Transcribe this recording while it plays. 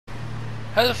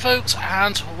Hello folks,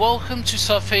 and welcome to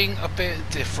something a bit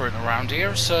different around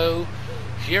here. So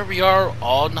here we are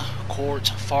on Court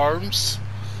Farms,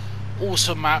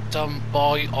 also mapped done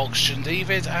by Auction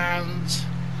David, and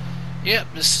yep,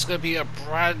 this is going to be a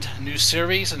brand new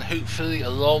series and hopefully a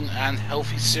long and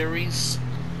healthy series.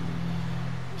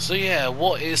 So yeah,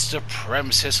 what is the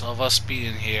premises of us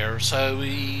being here? So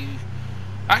we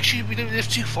don't live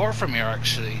too far from here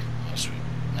actually.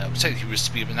 Technically we're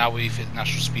speed, but now we've hit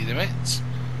national speed limits.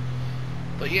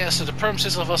 But yeah, so the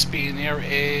premises of us being here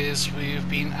is we've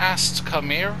been asked to come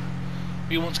here.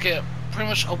 We want to get pretty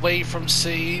much away from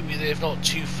city. We live not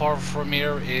too far from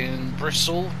here in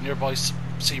Bristol, nearby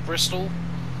City of Bristol.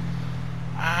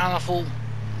 And I thought,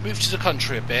 move to the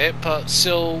country a bit, but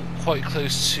still quite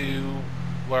close to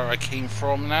where I came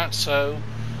from and that. So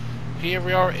here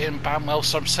we are in Banwell,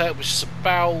 Somerset, which is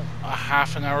about a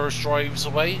half an hour's drives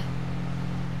away.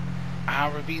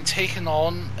 And we're being taken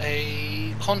on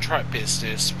a contract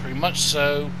business, pretty much.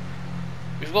 So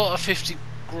we've got a 50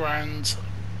 grand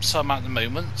sum at the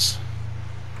moment,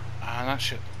 and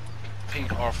actually I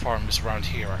think our farm is around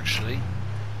here actually,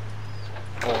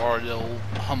 or our little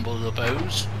humble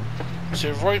abode. So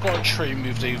we've already got a tree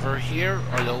moved over here,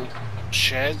 our little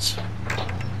sheds,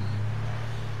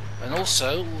 and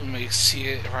also you may see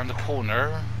it around the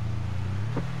corner.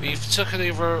 We've taken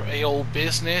over a old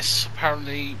business.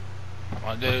 Apparently,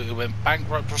 I know it went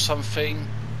bankrupt or something,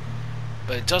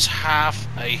 but it does have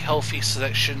a healthy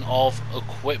selection of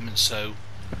equipment. So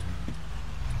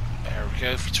there we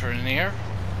go, if we turn in here,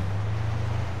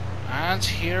 and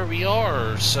here we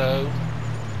are. So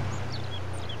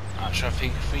actually I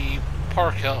think if we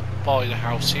park up by the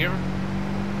house here,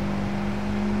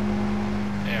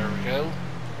 there we go.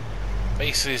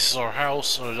 Basically this is our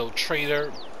house, our little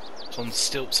trailer. It's on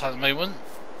stilts at the moment,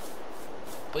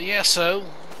 but yeah, so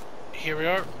here we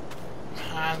are.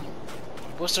 And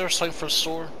was there a sign for a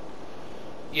store?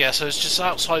 Yeah, so it's just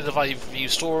outside the Valley View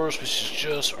stores, which is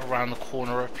just around the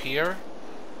corner up here,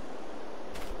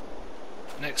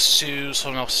 next to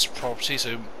someone else's property,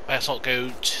 so let's not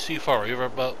go too far over.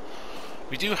 But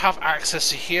we do have access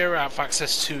to here, have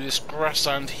access to this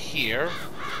grassland here,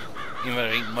 even though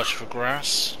there ain't much for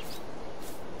grass.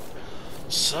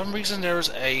 For some reason there's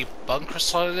a bunker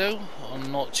silo,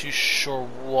 I'm not too sure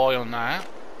why on that.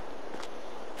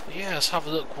 Yeah, let's have a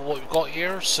look at what we've got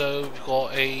here. So we've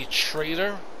got a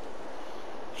trailer,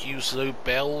 use low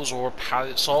bells or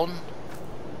pallets on.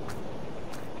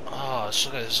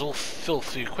 So it's all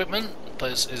filthy equipment,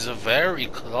 but it's a very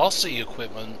classy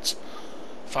equipment,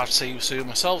 if I have to say so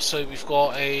myself. So we've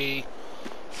got a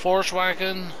forage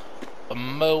wagon, a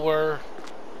mower,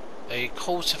 a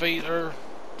cultivator,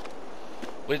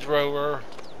 windrower,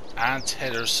 and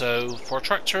tiller. So for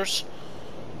tractors,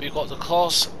 we've got the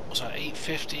class, what's that,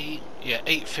 850? Yeah,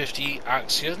 850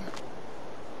 Axion.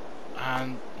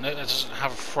 And no, that doesn't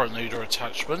have a front loader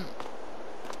attachment.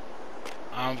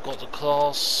 And we've got the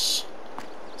class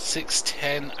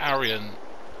 610 Arian.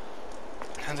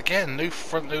 And again, no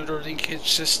front loader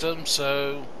linkage system,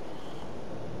 so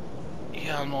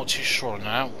yeah, I'm not too sure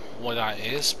now what that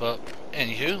is, but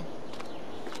anywho.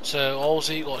 So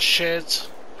also you got a shed.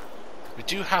 We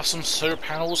do have some solar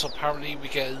panels. Apparently we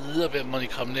get a little bit of money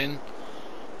coming in.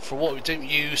 For what we don't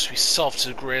use, we sell off to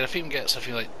the grid. I think we get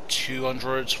something like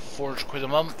 200, 400 quid a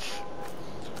month.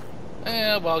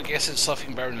 Yeah, well, I guess it's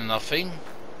something better than nothing.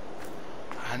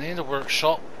 And in the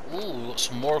workshop, ooh, we've got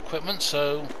some more equipment.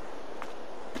 So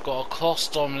we've got a Class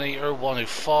Dominator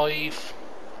 105.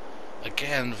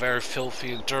 Again, very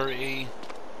filthy and dirty.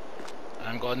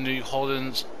 And we've got a New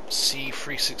Holland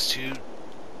C362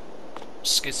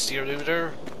 skid steer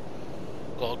loader.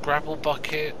 Got a grapple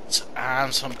bucket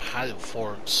and some pallet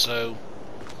forks, so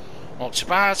not too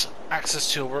bad.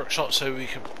 Access to a workshop so we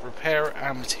can repair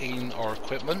and maintain our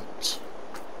equipment.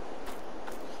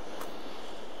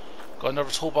 Got another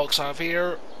toolbox out of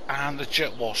here and a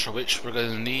jet washer, which we're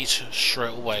going to need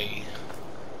straight away.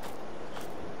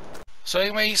 So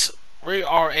anyways, we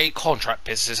are a contract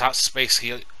business. That's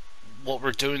basically what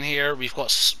we're doing here. We've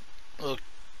got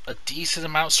a decent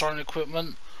amount of starting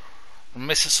equipment. We're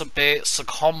missing some bits. The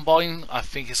combine, I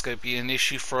think, is going to be an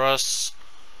issue for us.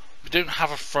 We don't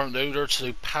have a front loader to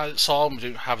do pallets on. We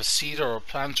don't have a seeder or a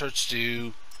planter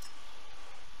to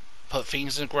put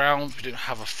things in the ground. We don't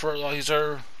have a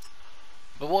fertilizer.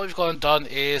 But what we've gone and done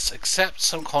is accept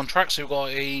some contracts. We've got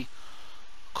a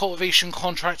cultivation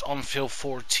contract on field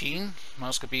 14.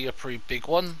 That's going to be a pretty big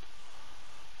one.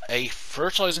 A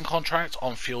fertilizing contract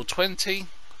on field 20.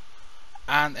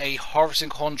 And a harvesting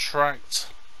contract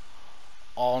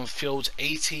on field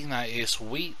 18, that is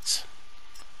wheat.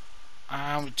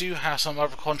 And we do have some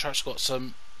other contracts. Got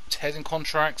some tedding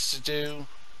contracts to do.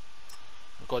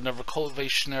 We've got another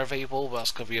cultivation there available, but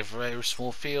that's going to be a very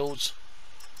small field.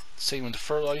 Same with the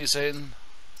fertilizing.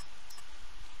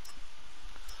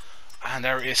 And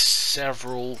there is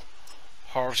several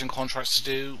harvesting contracts to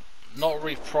do. Not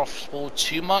really profitable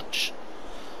too much.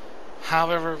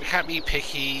 However, we can't be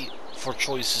picky for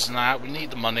choices and that. We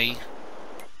need the money.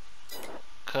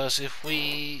 Because if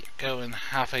we go and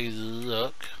have a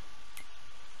look.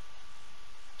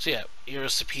 So yeah,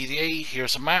 here's the PDA,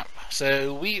 here's a map.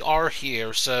 So we are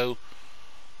here, so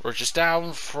we're just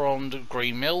down from the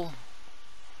grain mill.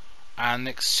 And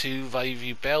next to Value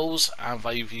View Bells and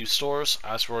Value View Stores,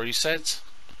 as we already said.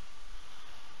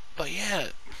 But yeah,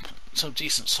 some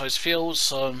decent sized fields,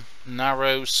 some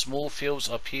narrow small fields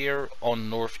up here on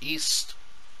northeast.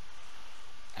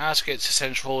 As we get to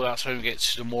central, that's when we get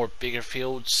to the more bigger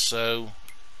fields. So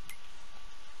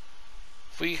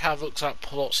if we have looked at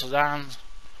plots of land,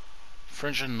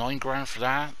 309 grand for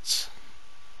that,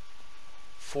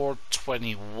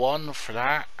 421 for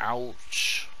that,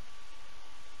 ouch.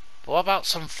 But what about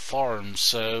some farms?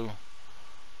 So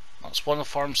that's one of the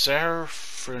farms there,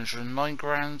 309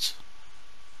 grand.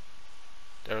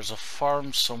 There's a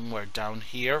farm somewhere down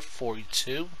here,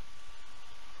 42.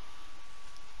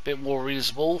 Bit more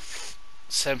reasonable,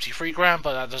 73 grand,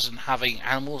 but that doesn't have any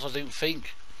animals, I don't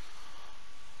think.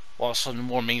 While some of the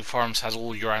more main farms has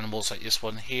all your animals, like this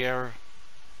one here.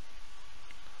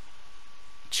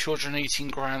 218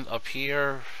 grand up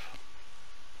here.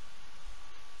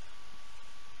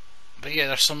 But yeah,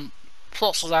 there's some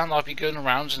plots of land I'll be going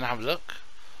around and have a look.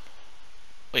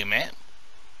 Wait a minute.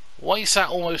 Why is that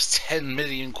almost 10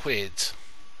 million quid?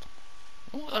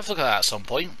 We'll have to look at that at some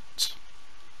point.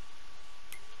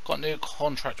 Got no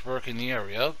contract work in the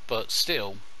area, but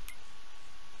still.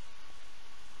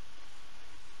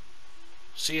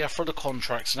 So yeah, for the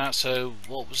contracts and that, so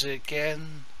what was it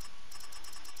again?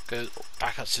 Go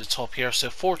back up to the top here. So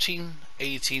 14,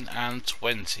 18 and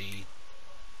 20.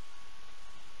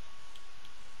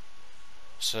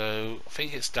 So I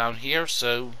think it's down here,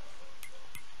 so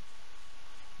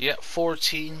yeah,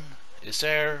 14 is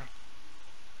there,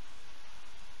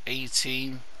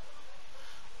 18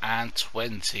 and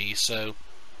 20, so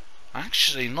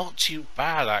actually not too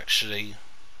bad actually,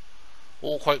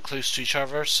 all quite close to each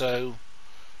other. So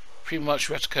pretty much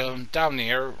we have to come down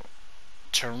here,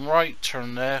 turn right,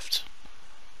 turn left,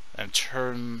 and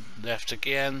turn left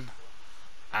again,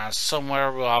 and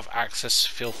somewhere we'll have access to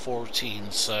field 14.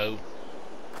 So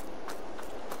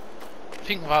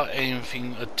think about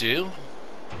anything to do,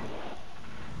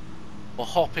 we'll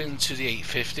hop into the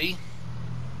 850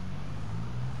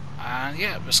 and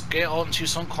yeah, let's get on to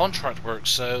some contract work.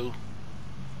 So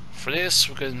for this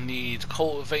we're going to need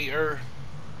cultivator,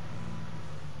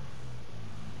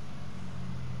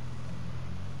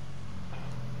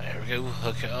 there we go,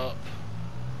 hook it up.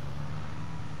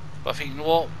 But I think, you know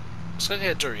what, it's going to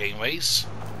get dirty anyways,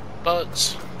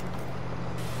 but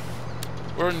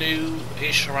we're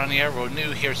new-ish around here, we're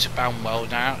new here to Banwell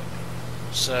now,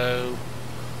 so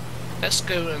let's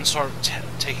go and start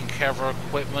taking care of our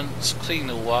equipment, clean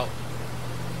it all up,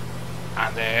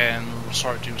 and then we'll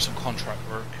start doing some contract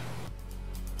work.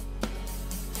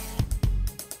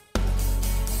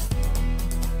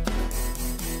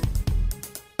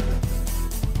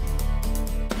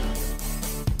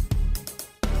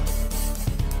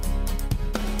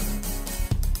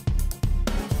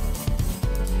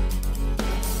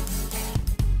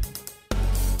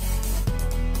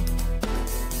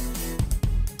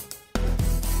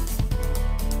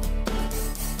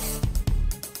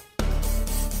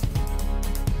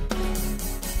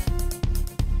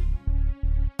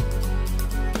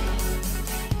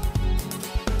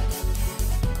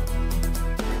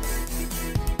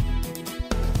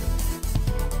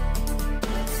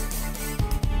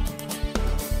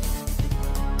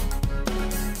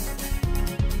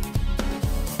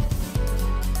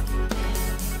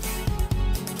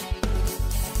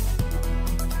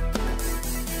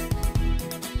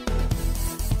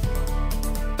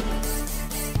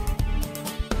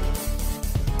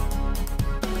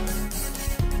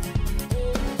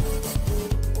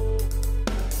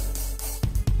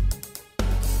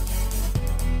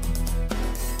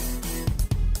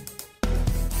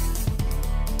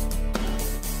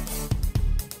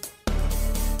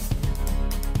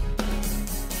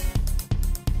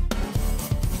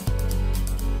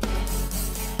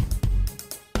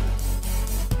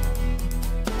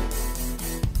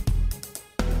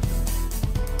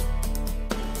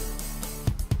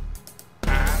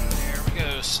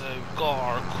 So we've got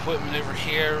our equipment over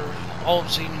here.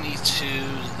 Obviously we need to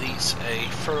lease a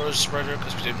furrow spreader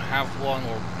because we don't have one,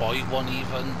 or buy one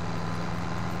even.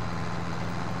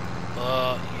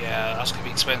 that's going to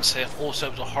be expensive. Also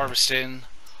with the harvesting,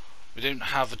 we don't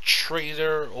have a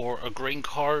trailer or a grain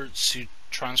cart to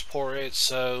transport it,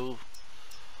 so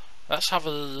let's have a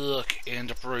look in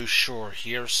the brochure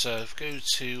here. So if we go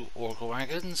to Orgo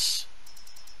Wagons,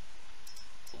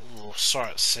 we'll start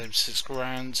at 76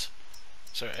 grand.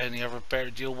 Is there any other better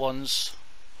deal ones?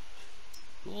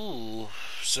 Ooh,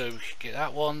 so we could get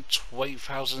that one,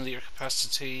 20,000 litre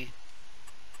capacity.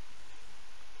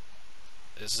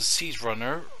 There's a Seed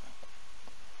Runner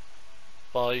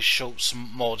by Schultz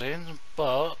Modding,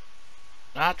 but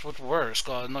that would work. It's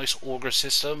got a nice auger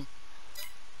system.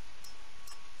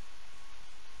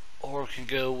 Or we can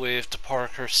go with the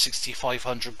Parker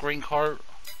 6500 grain cart.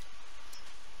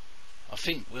 I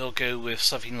think we'll go with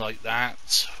something like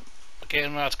that.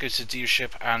 Again, we'll have to go to the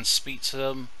dealership and speak to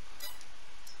them.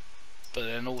 But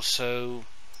then also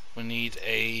we need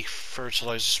a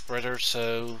fertilizer spreader,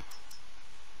 so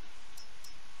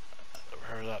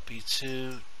where would that be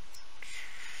to?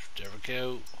 There we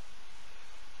go.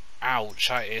 Ouch,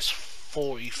 that is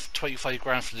 25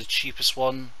 grand for the cheapest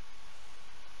one.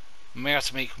 May have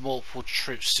to make multiple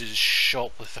trips to the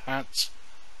shop with that.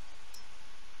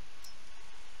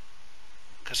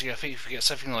 Because yeah, I think if we get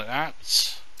something like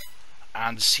that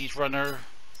and the Seed Runner,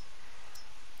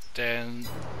 then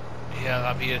yeah,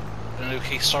 that'd be an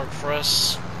okay start for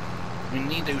us. We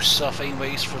need those stuff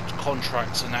anyways for the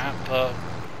contracts and that, but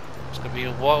it's going to be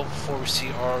a while before we see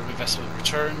our investment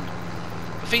return.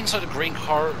 The things like the grain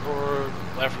cart or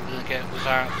whatever we're going to get with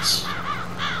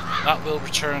that will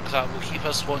return, because that will keep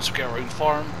us once we get our own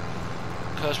farm.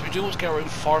 Because we do want to get our own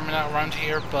farming out around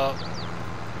here, but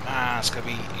man, it's going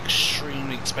to be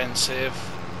extremely expensive.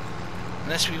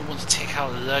 Unless we want to take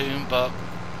out a loan, but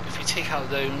if we take out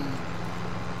a loan,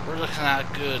 we're looking at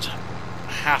a good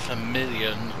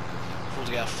 $500,000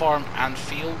 to get a farm and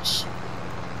fields,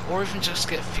 or even just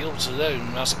get fields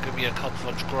alone. That's going to be a couple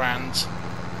hundred grand.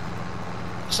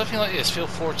 Something like this, field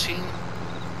 14,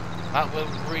 that will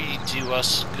really do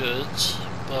us good,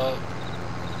 but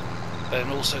then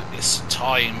also it's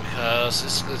time, because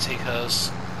this is going to take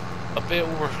us a bit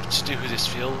of work to do with this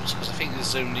field, because I think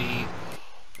there's only,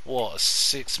 what, a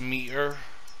 6 meter?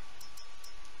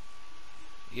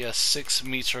 Yeah, 6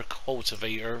 meter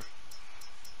cultivator.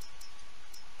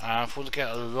 And if we want to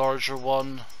get a larger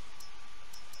one,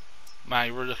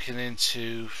 man, we're looking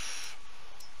into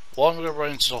one, we're going to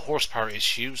run into the horsepower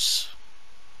issues.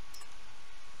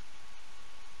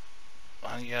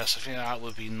 And yes, I think that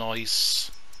would be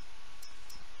nice.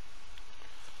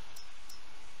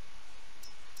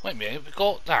 Wait a minute, we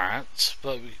got that,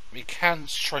 but we can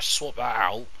try to swap that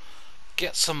out,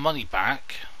 get some money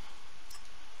back,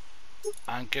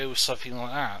 and go with something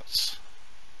like that.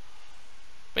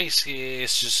 Basically,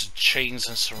 it's just chains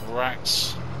and some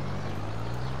racks.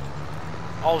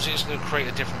 Obviously, it's going to create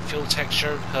a different field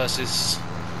texture, because it's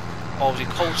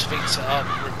obviously cultivates it up,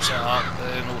 rips it up, and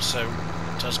then also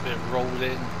does a bit of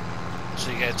rolling,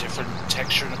 so you get a different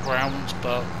texture in the ground.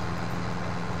 But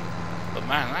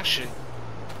man, actually,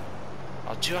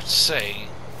 I do have to say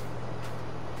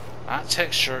that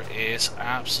texture is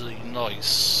absolutely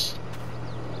nice.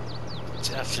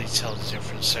 Definitely tell the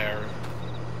difference there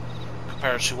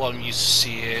compared to what I'm used to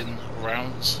seeing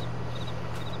around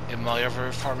in my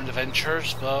other farming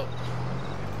adventures. But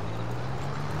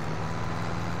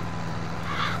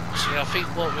so yeah, I think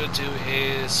what we'll do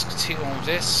is continue on with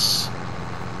this.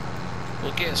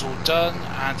 We'll get this all done,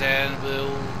 and then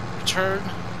we'll return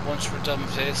once we're done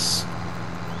with this.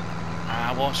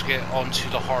 And once we get onto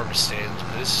the harvesting,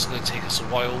 this is going to take us a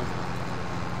while.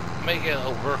 May get a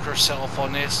worker set up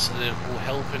on this that will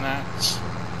help in that,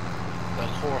 but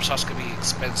of course that's going to be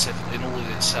expensive in all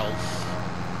in itself.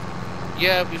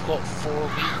 Yeah, we've got 4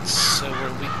 weeks, so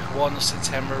we're week 1 of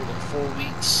September, we've got 4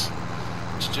 weeks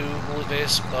to do all of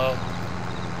this, but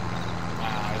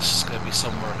this is going to be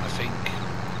some work, I think.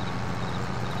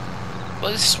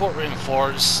 But this is what we're in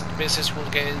for, this is the business we'll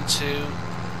get into.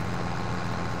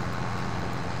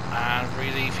 And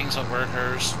really, things like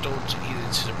workers don't eat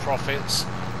into the profits,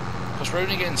 because we're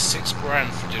only getting 6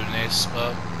 grand for doing this,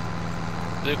 but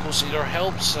locals need our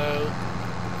help, so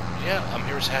yeah, I'm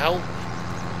here to help.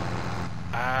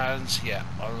 And yeah,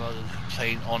 I'm not going to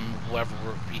complain on whatever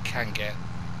work we can get.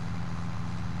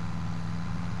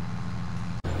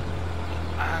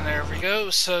 And there we go,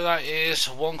 so that is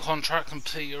one contract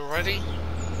completed already.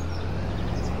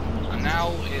 And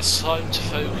now it's time to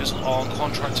focus on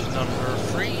contract number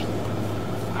 3.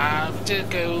 And we did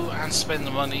go and spend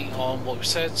the money on what we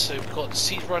said, so we've got the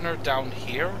Seed Runner down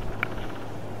here.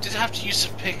 Did have to use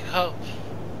the pickup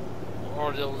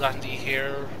or the landy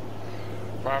here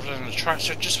rather than the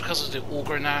tractor, just because of the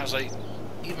auger now. It's like,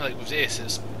 even like with this,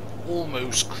 it's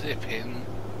almost clipping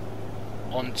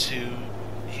onto,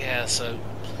 yeah, so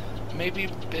maybe a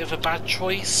bit of a bad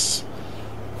choice.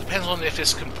 Depends on if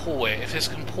this can pull it. If this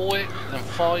can pull it, then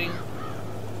fine.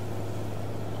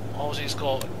 Obviously it's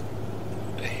got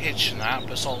a hitch in that,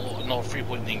 but it's not a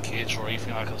 3-point linkage or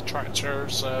anything like a tractor,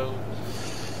 so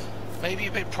maybe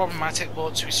a bit problematic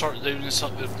once we start loading this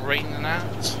up with grain and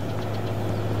that.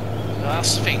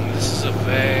 That's the thing, this is a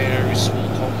very small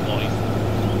combine.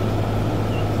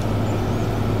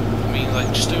 I mean,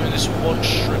 like, just doing this one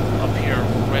strip up here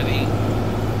already,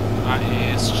 that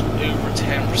is over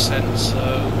 10%, so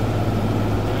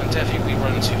I'm going to definitely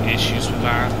run into issues with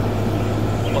that.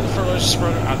 But the fertilizer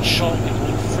spreader at the shop, it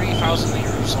will 3,000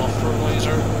 litres of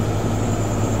fertilizer,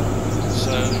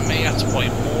 so we may have to buy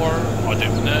more, I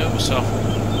don't know, so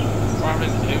rather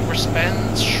than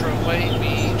overspend straight away,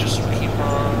 we just keep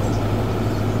our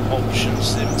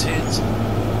options limited.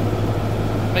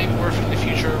 Maybe worth in the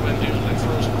future when doing like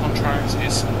frozen contracts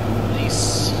is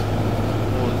lease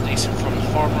or leasing from the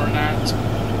farmer and that.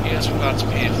 Yes, we've got to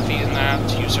pay a fee in that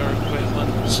to use our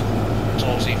equipment. There's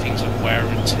obviously things like wear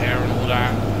and tear and all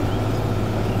that.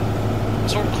 It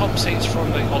sort of compensates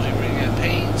from like obviously we get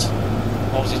paid,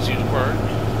 obviously do the work,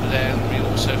 but then we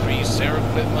also if we use their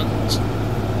equipment,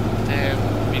 then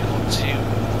we got to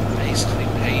basically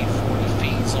pay for the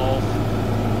fees of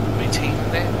maintaining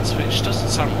it, which doesn't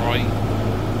sound right.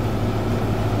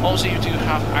 Also, you do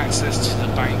have access to the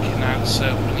bank in that,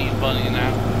 so we need money in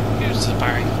that, goes to the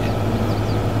bank.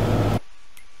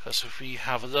 So if we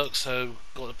have a look, so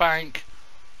got the bank,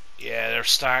 yeah, they're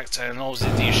stacked, and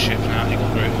obviously these shipping out, they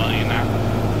got great money in that.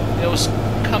 They always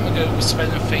come and go with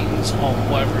spending things on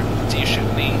whatever the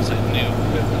dealership needs, like new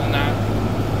equipment and that,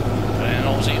 and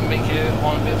obviously make it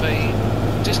on a bit of a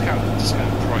discount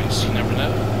price, you never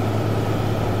know.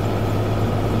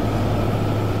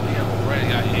 Already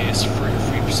that is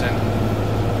 33%.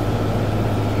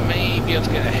 Maybe able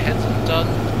to get a headland done.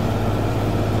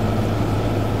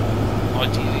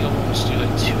 Ideally I want to do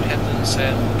like 2 headlands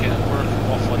then get a worker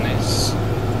off on this.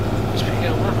 Once we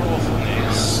get a worker off on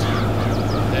this,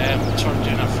 then we'll start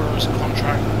doing our first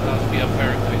contract. That'll be a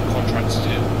very quick contract to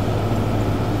do.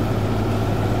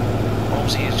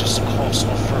 Obviously it's just the cost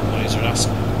of fertilizer, that's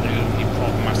the only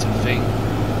problematic thing.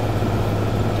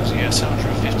 Yeah,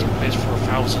 750 quid for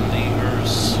 1,000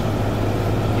 litres.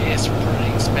 Yeah, it's pretty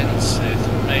expensive.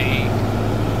 May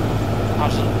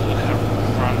have to look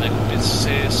around local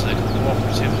businesses, local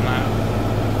cooperative and that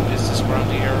business around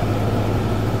here.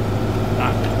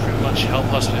 That could pretty much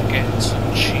help us with getting some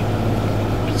cheap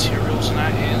materials and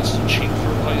that in, some cheap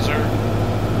fertilizer.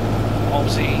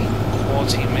 Obviously,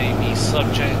 quality may be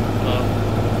subject, but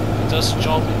it does the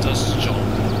job, it does the job.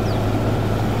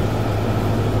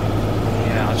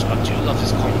 I do love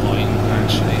this combine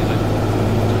actually, like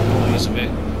the noise of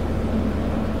it.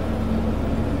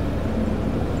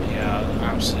 Yeah,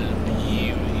 absolute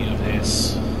beauty of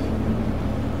this.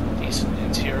 Decent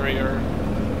interior.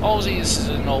 Obviously this is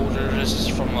an older, this is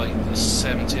from like the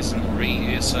 70s and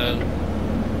 80s, so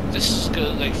this is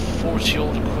good, like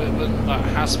 40-year-old equipment that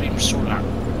has been restored at,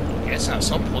 I guess at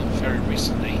some point very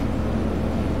recently.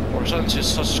 Or it's done to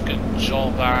such a good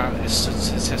job at it stood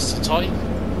to the test of time.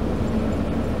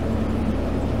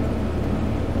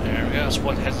 That's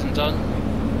 1 headland done.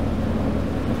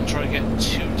 We can try to get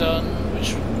 2 done,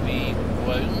 which we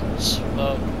won't,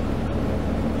 but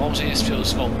obviously this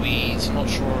field's got weeds, I'm not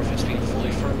sure if it's been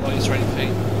fully fertilised or anything.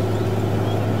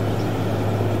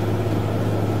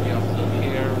 You have to look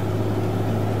here,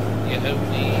 yeah,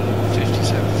 only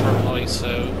 50% fertilised,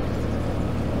 so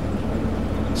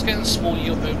it's getting a small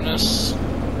yield bonus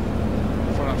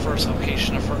for that first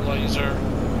application of fertiliser.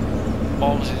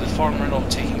 Obviously the farmer not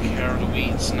taking care of the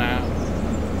weeds now,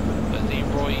 but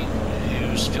Leroy,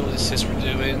 whose field this is we're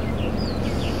doing,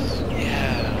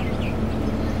 yeah.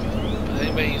 But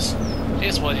anyways,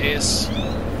 here's what it is.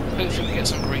 Hopefully we get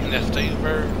some green left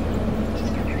over,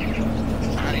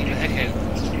 and even heck it,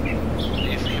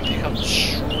 if we can pick up the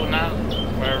straw now,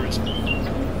 where it's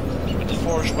with the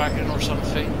forage wagon or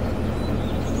something.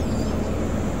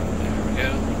 There we go,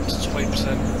 it's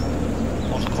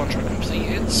 20% of the contract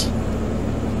completed.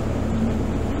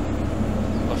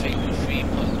 I think if we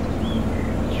put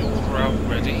your route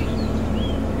ready,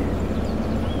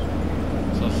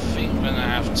 so I think we're going to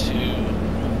have to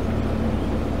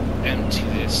empty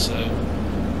this, so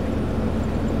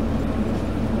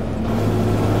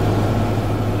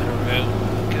there we go,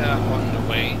 get that on the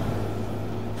way.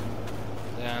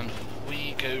 Then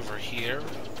we go over here,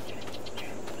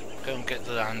 go and get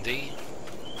the Landy.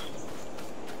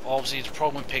 Obviously the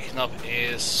problem with picking up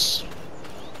is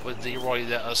with Leroy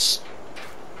let us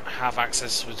have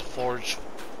access with the forage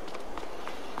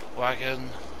wagon.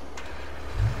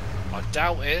 I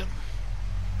doubt it,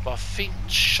 but I think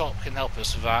the shop can help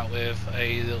us with that with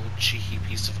a little cheeky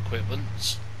piece of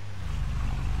equipment.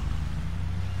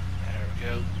 There we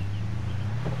go.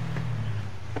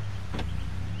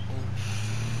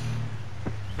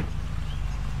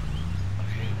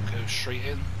 Okay, we'll go straight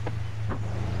in.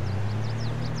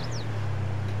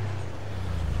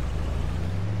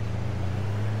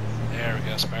 There we go,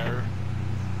 that's better.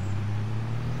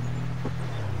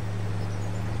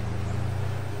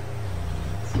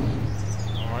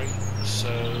 Alright,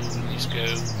 so we need to go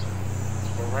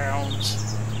around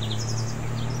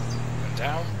and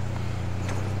down.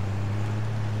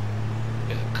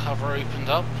 Get the cover opened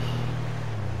up.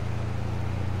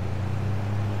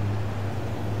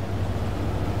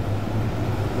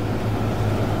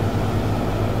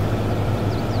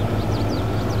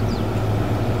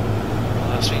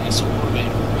 It's all a bit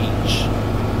of reach.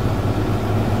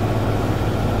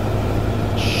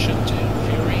 Should do in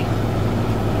theory.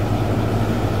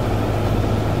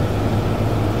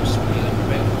 Speed up a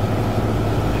bit.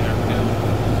 There we go.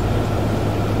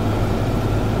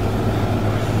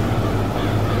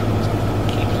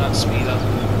 Keep that speed up.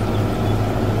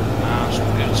 Just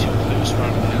don't go too close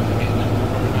around the hill and get no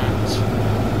burnout.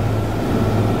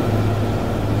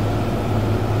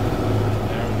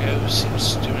 There we go. Seems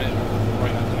to do it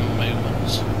right at the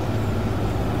moment.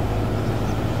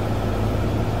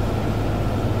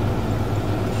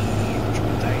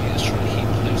 That is trying to keep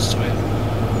close to it.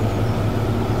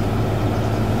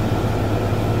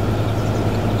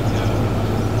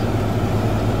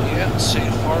 Yeah, so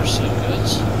far so good.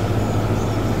 So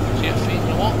yeah, I think, you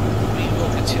know what, we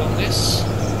will continue on this,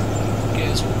 get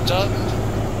it all done,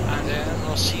 and then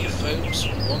I'll see you folks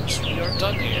once we are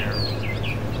done here.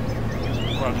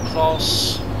 Run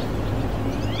across.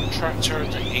 Contractor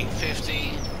to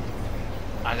 850,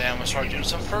 and then we'll start doing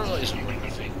some fertilizer, I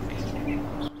think.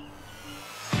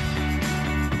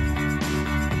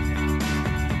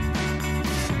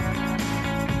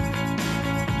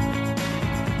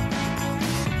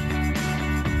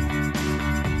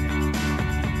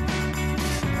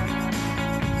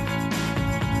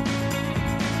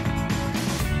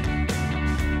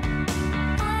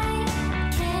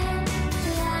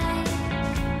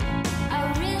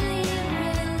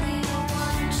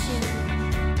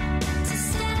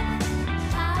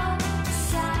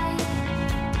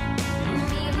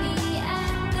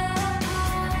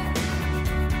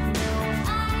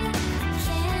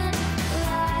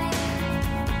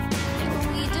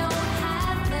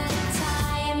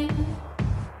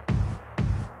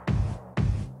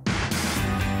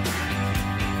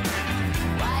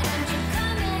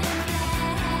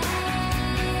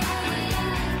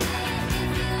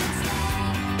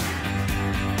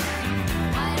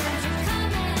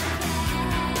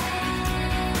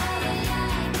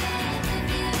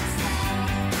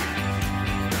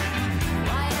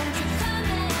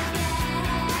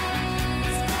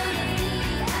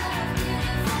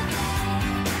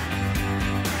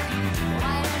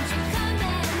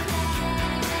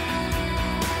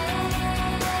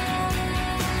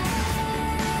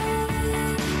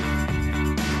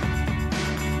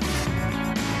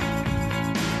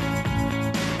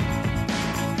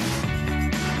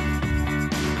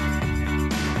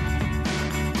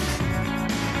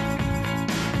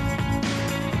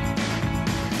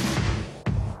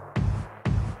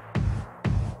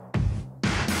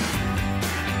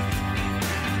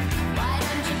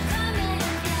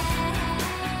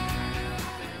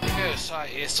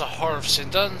 It's a harvesting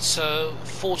done, so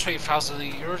full 20,000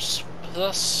 litres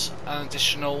plus an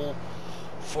additional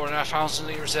 4,500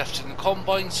 litres left in the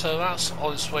combine, so that's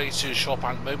on its way to the shop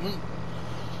at the moment.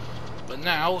 But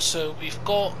now, so we've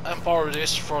got and borrowed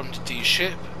this from the D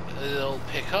ship, it'll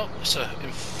pick up, so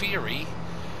in theory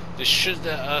this should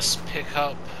let us pick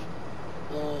up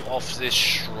all of this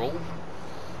straw,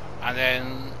 and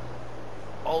then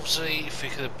obviously if we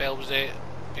could have belted it,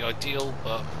 it'd be ideal,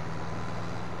 but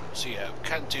so yeah, we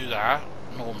can't do that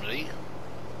normally.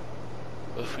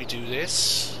 But if we do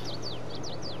this,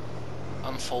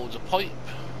 unfold the pipe,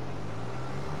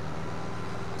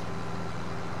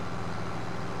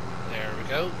 there we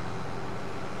go.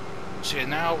 So yeah,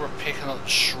 now we're picking up the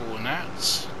straw in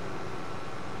that.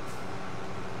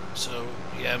 So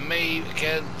yeah,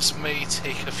 this may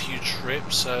take a few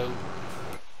trips, so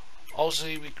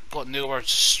obviously we've got nowhere to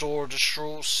store the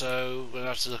straw, so we're gonna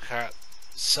have to look at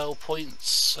sell points.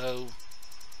 So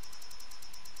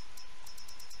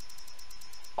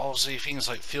obviously things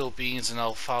like field beans and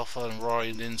alfalfa and rye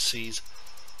and linseed,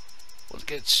 we'll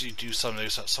get to do some of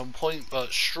those at some point,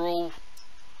 but straw,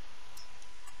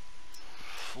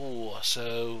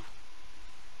 so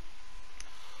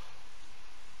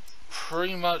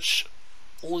pretty much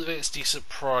all of it's decent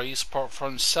price, apart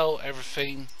from sell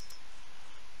everything,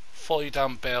 follow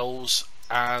down bells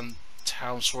and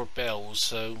town store bells.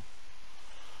 So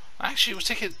actually we'll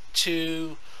take it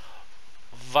to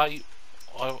either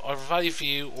Valley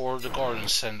View or the garden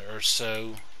centre.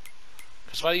 So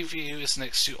because Valley View is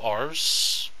next to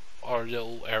ours, our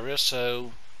little area,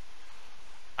 so,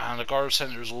 and the garden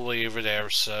centre is all the way over there.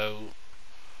 So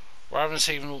rather than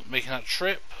saving making that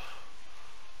trip,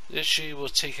 literally we'll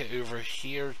take it over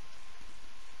here,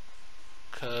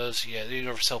 because yeah, the only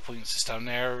other sell points is down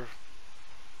there.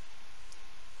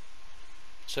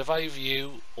 So Valley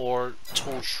View or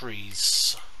Tall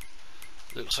Trees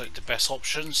looks like the best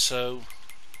option. So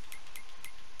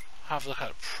have a look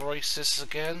at prices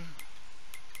again.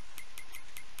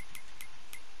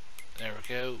 There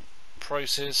we go,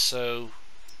 prices. So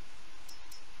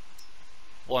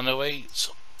 108,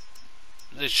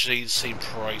 literally the same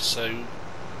price. So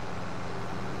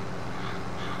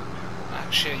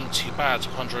actually ain't too bad,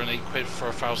 108 quid for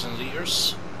 1,000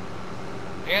 litres.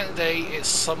 At the end of the day, it's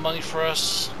some money for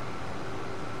us.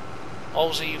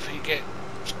 Obviously, if we get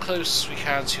as close as we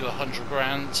can to 100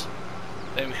 grand,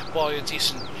 then we can buy a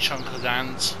decent chunk of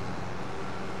land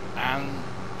and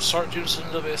start doing some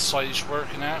little bit of silage work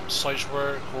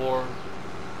or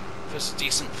if it's a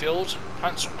decent field,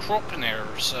 plant some crop in there.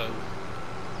 So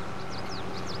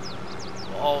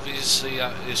obviously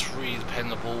that is really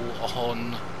dependable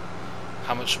on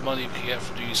how much money we can get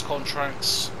for these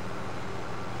contracts.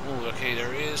 Oh, okay,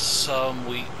 there is some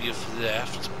wheat we've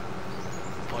left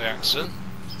by accident.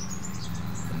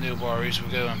 No worries,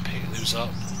 we'll go and pick those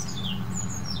up.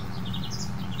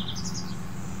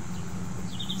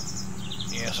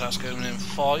 Yes, that's going in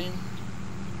fine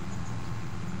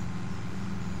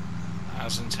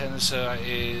as intended. So that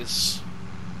is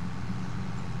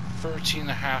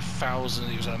 13,500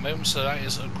 litres at the moment, so that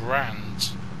is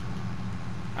 £1,000.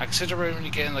 I consider we're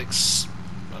only getting like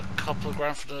a couple of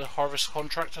grand for the harvest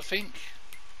contract, I think.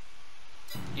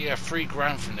 Yeah,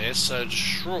 £3,000 from this, so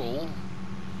sure,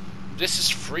 this is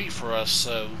free for us.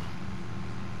 So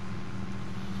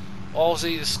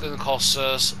obviously this is going to cost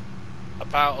us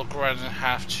about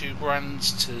 £1.5 to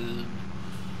 £2 to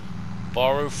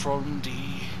borrow from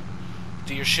the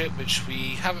dealership, which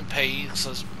we haven't paid.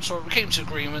 So we came to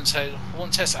agreement, said I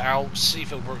want to test it out, see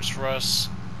if it works for us.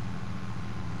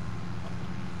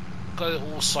 Got it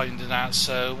all signed in that.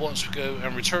 So once we go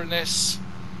and return this,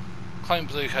 Klein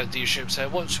Blue had the dealership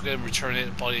said once we go and return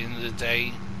it by the end of the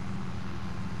day,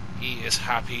 he is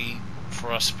happy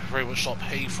for us to pretty much not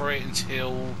pay for it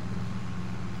until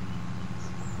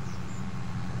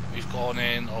we've gone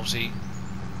in, obviously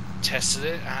tested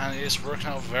it, and it's working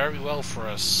out very well for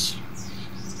us.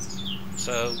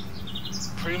 So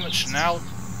pretty much now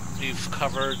we've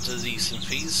covered the leasing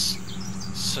fees,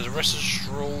 so the rest of the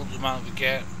stroll, the amount we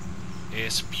get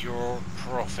is pure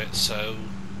profit. So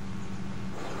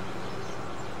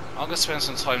I'm going to spend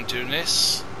some time doing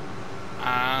this,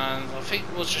 and I think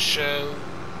we'll just show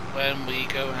when we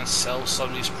go and sell some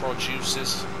of these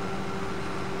produces.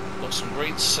 Got some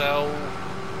grain to sell.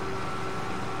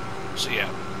 So yeah,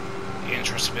 the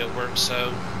interesting bit of work.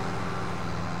 So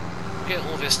get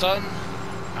all this done,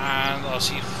 and I'll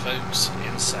see you folks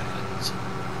in a second.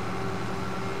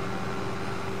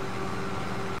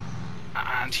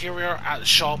 And here we are at the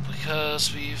shop,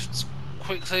 because we've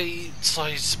quickly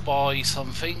decided to buy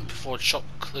something before the shop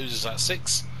closes at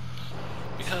 6,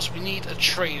 because we need a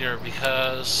trader,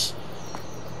 because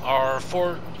our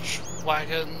Ford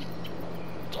wagon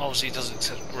obviously doesn't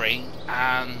accept grain,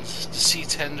 and the sea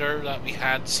tender that we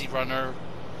had, sea runner,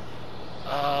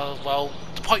 well,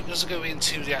 the pipe doesn't go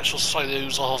into the actual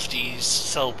silos of these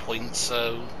sell points,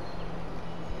 so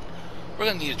we're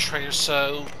going to need a trader.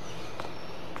 So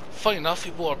funny enough,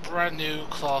 we bought a brand new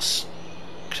Class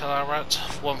Claret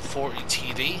 140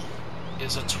 TD.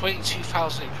 It's a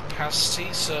 22,000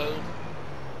 capacity. So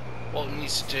what we need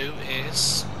to do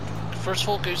is first of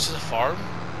all go to the farm,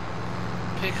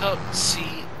 pick up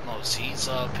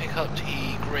pick up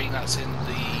the grain that's in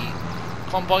the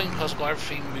combine, because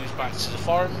everything moves back to the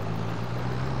farm.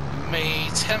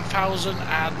 Made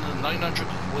 10,900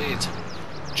 quid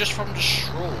just from the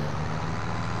stroll.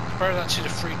 Compare that to the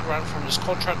 £3,000 from this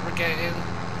contract we're getting,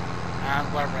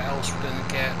 and whatever else we're going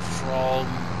to get from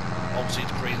obviously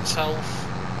the grain itself.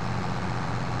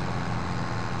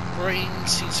 Grain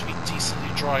seems to be decently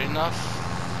dry enough.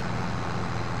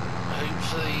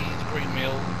 Hopefully the grain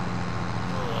mill,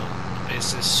 the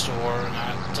business store, and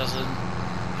that doesn't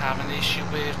have an issue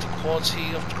with the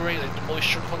quality of the grain, like the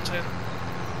moisture content.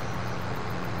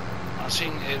 I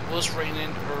think it was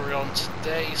raining earlier on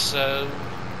today, so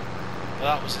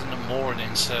Well, that was in the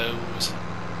morning, so it's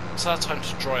that time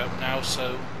to dry up now,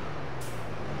 so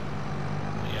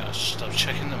yeah, just I'm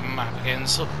checking the map again,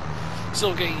 so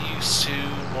still getting used to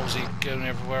obviously going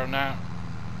everywhere now.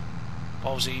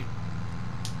 Obviously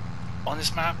on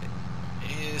this map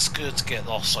it's good to get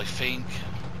lost, I think,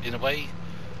 in a way.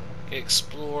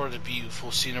 Explore the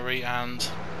beautiful scenery and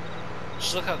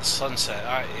just look at the sunset.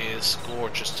 That is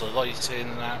gorgeous, the lighting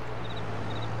and that.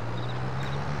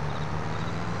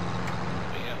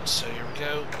 But yeah, so here we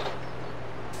go.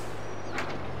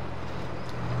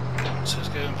 So let's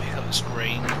go and pick up this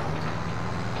grain.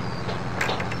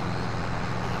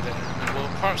 And then we'll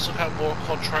perhaps look at more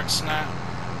contracts and that.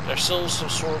 There's still some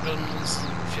sorghum in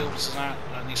fields and that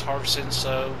needs harvesting,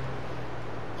 so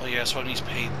oh yeah, so I need to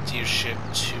pay the dealership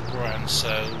 £2 grand,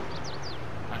 so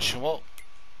actually what?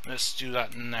 Let's do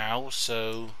that now.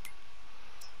 So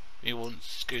we want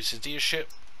to go to the dealership,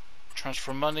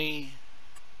 transfer money,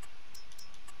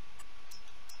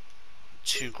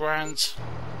 £2 grand.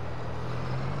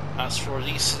 That's for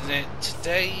leasing it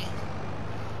today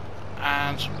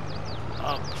and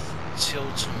up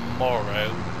till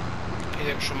tomorrow. Pay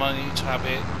the extra money to have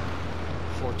it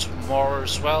for tomorrow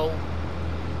as well.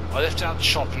 I left it at the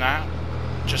shop now,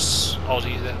 just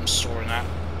oddly let them store in that.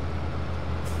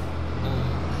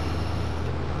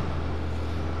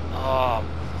 Ah,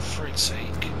 for its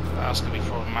sake, that's going to be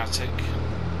problematic.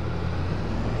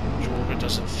 Jordan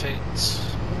doesn't fit.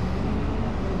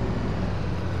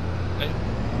 Nope.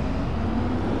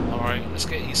 Alright, let's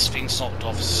get these things knocked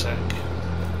off a sec.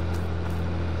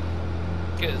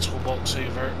 Get the toolbox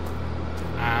over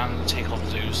and take off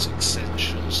those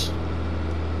extensions.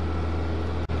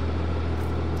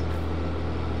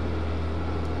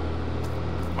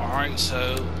 Alright,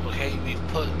 so okay, we've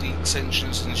put the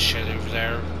extensions in the shed over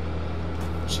there.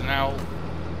 So now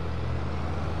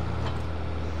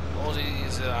all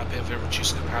these are a bit of a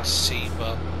reduced capacity,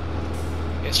 but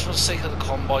it's for the sake of the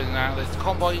combine now. The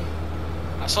combine,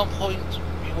 at some point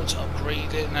we want to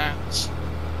upgrade it now. Is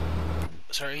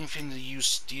there anything to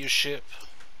use dealership?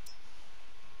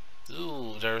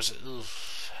 Ooh, there's a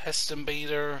Heston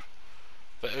Bader,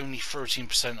 but only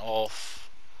 13% off.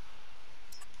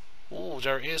 Ooh,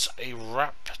 there is a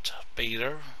wrapped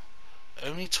Bader,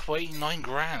 only 29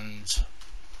 grand.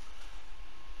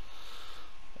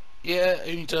 Yeah, it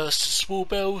only does the small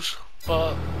bells,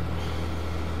 but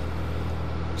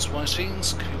it's one of those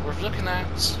things could be worth looking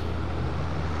at.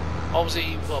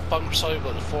 Obviously, we've got a bunker side, we've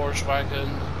got the forage wagon,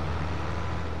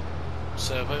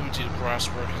 so when we do the grass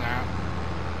working out,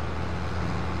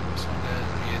 it's not going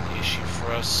to be an issue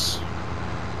for us.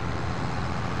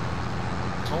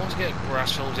 So I want to get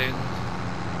grass filled in.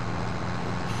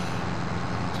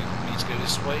 Didn't need to go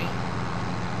this way.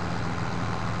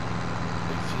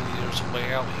 Hopefully there's a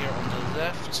way out here on the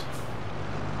left.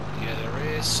 Yeah, there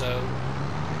is. So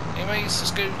anyways,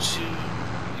 let's go to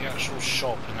the actual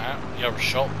shop and that, the other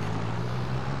shop,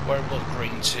 where we've got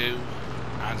grain to,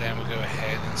 and then we'll go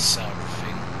ahead and sell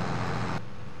everything.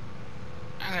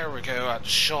 And there we go at the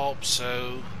shop.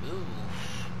 So ooh,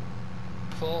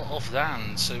 plot of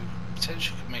land, so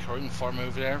potentially could make our own farm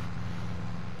over there.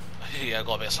 Yeah, I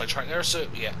got a bit sidetracked there. So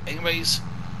yeah, anyways,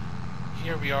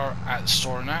 here we are at the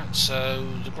store now. So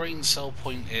the grain sell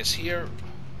point is here.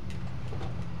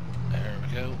 There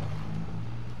we go.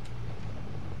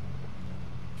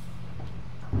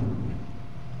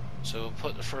 So we'll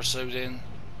put the first load in.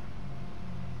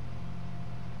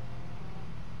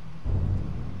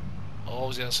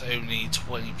 Obviously that's only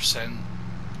 20%.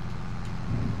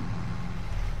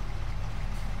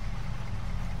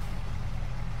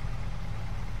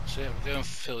 So yeah, we're going to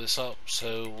fill this up.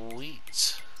 So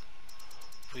wheat,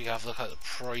 we have a look at the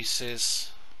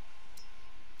prices.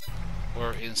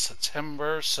 We're in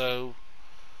September, so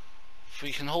if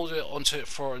we can hold it onto it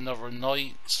for another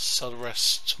night, sell the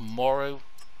rest tomorrow.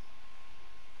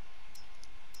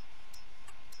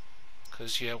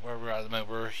 Because yeah, where we're at the moment,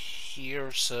 we're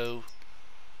here, so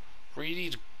really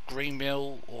the grain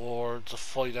mill or the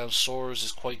fly down stores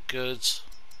is quite good,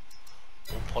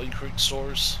 or Pine Creek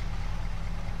stores.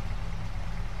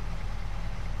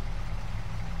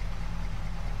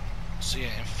 So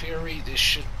yeah, in theory this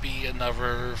should be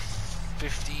another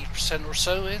 50% or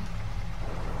so in.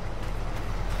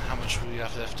 How much we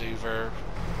have left over?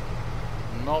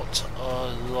 Not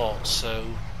a lot, so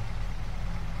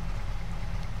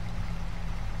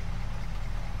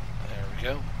there we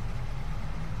go.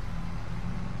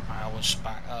 I will just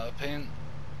back that up in.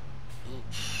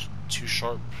 Oops, too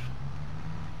sharp.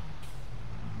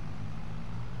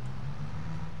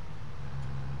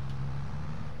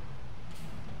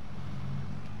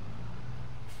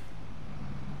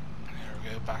 There we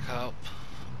go, back up.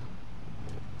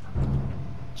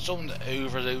 don't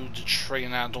overload the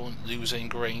train and don't lose any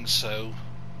grain, so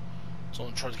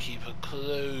don't try to keep a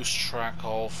close track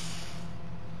of.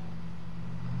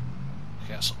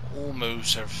 Okay, that's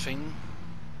almost everything.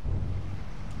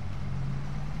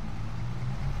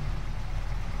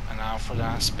 And now for the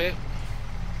last bit.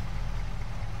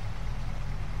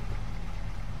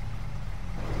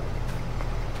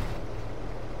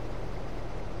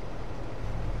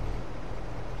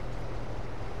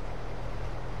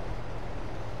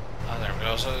 There we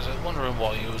go, so I was wondering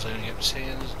what he was only up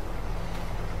saying.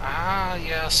 Ah,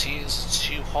 yes, he is a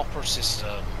two-hopper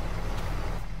system.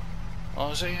 I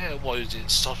was saying, yeah, why did it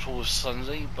stop all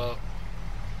suddenly, but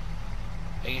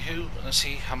anywho, let's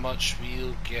see how much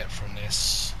we'll get from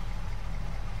this.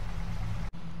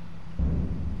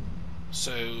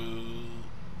 So,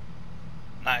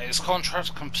 that is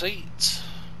contract complete.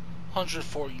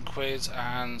 114 quid,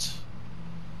 and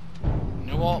you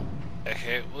know what?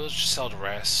 Okay, we'll just sell the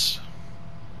rest.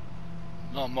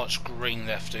 Not much grain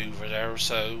left over there,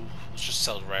 so let's just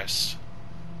sell the rest.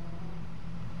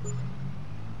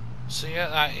 So yeah,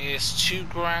 that is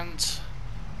 £2,000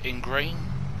 in grain,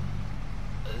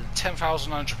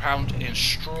 £10,900 in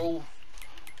straw.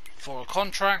 For a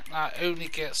contract, that only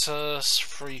gets us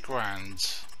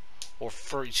 £3,000, or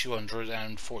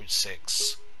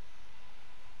 3,246.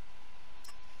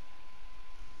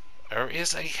 There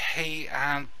is a hay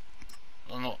and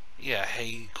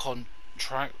hay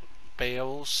contract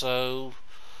bale, so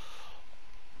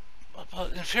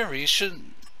but in theory it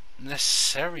shouldn't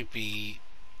necessarily be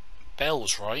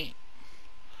bales, right?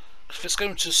 If it's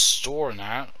going to store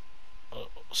now,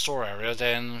 store area,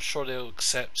 then sure they'll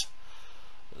accept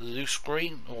loose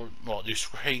grain, or not loose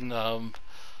grain,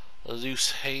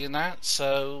 loose hay and that,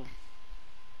 so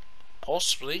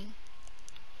possibly.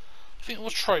 I think we'll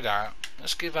try that.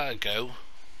 Let's give that a go.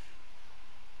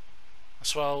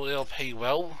 As well, it'll pay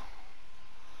well.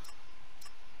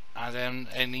 And then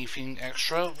anything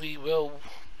extra we will,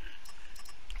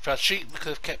 if that's cheap, we could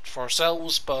have kept for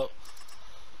ourselves, but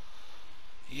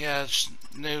yeah, just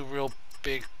no real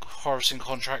big harvesting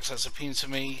contracts that's appealing to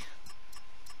me.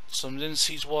 Some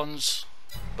linseed ones,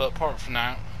 but apart from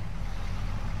that,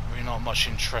 really not much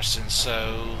interesting.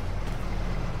 So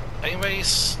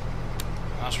anyways,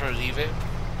 that's where I leave it.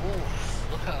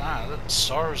 Ooh, look at that, look at the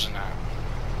stars in that.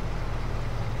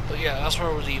 But yeah, that's where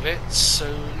we'll leave it.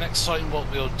 So next time what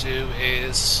we'll do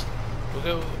is we'll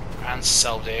go and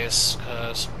sell this,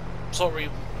 because it's not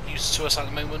really used to us at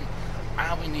the moment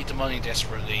and we need the money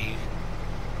desperately.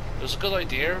 It was a good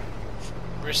idea,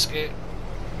 risk it,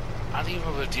 and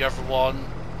even with the other one,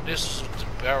 this was the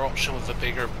better option with the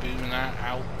bigger boom that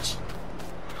out.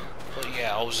 But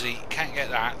yeah, obviously can't get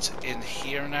that in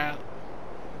here now.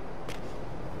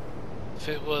 If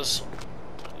it was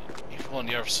even on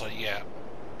the other side, yeah,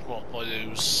 what I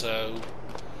lose, so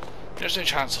there's no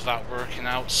chance of that working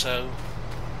out. So,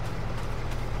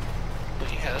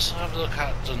 but yeah, let's have a look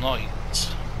at the night.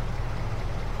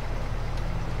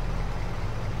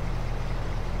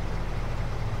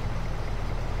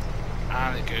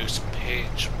 And it goes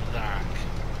pitch black.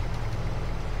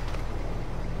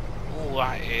 Oh,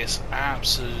 that is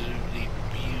absolutely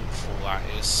beautiful. That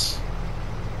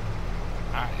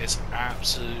is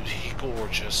absolutely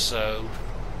gorgeous. So,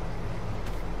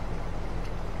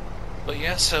 but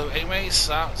yeah, so anyways,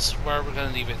 that's where we're going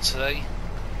to leave it today.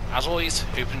 As always,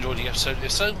 hope you enjoyed the episode.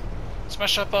 If so,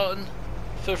 smash that button,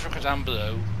 feel free to comment down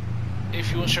below.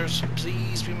 If you want to share,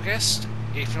 please be my guest.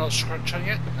 If you're not subscribed to the channel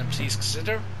yet, then please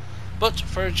consider. But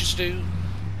for just to do,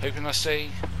 hope you have a nice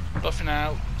day. But for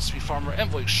now, it's me, Farmer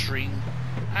Envoy Extreme,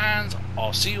 and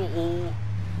I'll see you all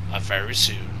very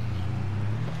soon.